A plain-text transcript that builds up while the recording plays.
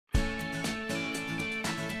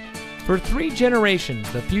For 3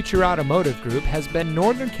 generations, the Future Automotive Group has been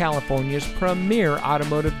Northern California's premier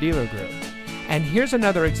automotive dealer group. And here's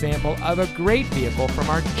another example of a great vehicle from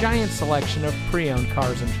our giant selection of pre-owned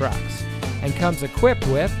cars and trucks. And comes equipped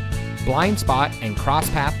with blind spot and cross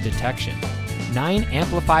path detection, 9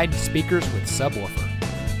 amplified speakers with subwoofer,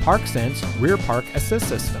 ParkSense rear park assist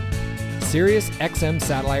system, Sirius XM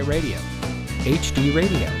satellite radio, HD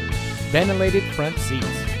radio, ventilated front seats,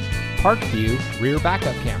 Park View rear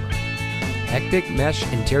backup camera, hectic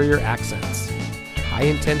mesh interior accents,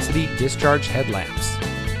 high-intensity discharge headlamps,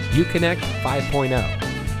 Uconnect 5.0,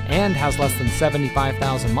 and has less than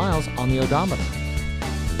 75,000 miles on the odometer.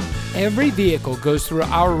 Every vehicle goes through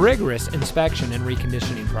our rigorous inspection and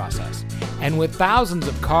reconditioning process, and with thousands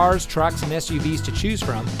of cars, trucks, and SUVs to choose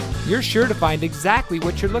from, you're sure to find exactly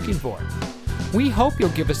what you're looking for. We hope you'll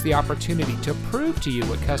give us the opportunity to prove to you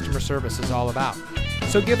what customer service is all about.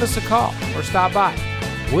 So give us a call or stop by.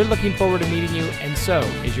 We're looking forward to meeting you, and so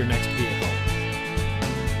is your next vehicle.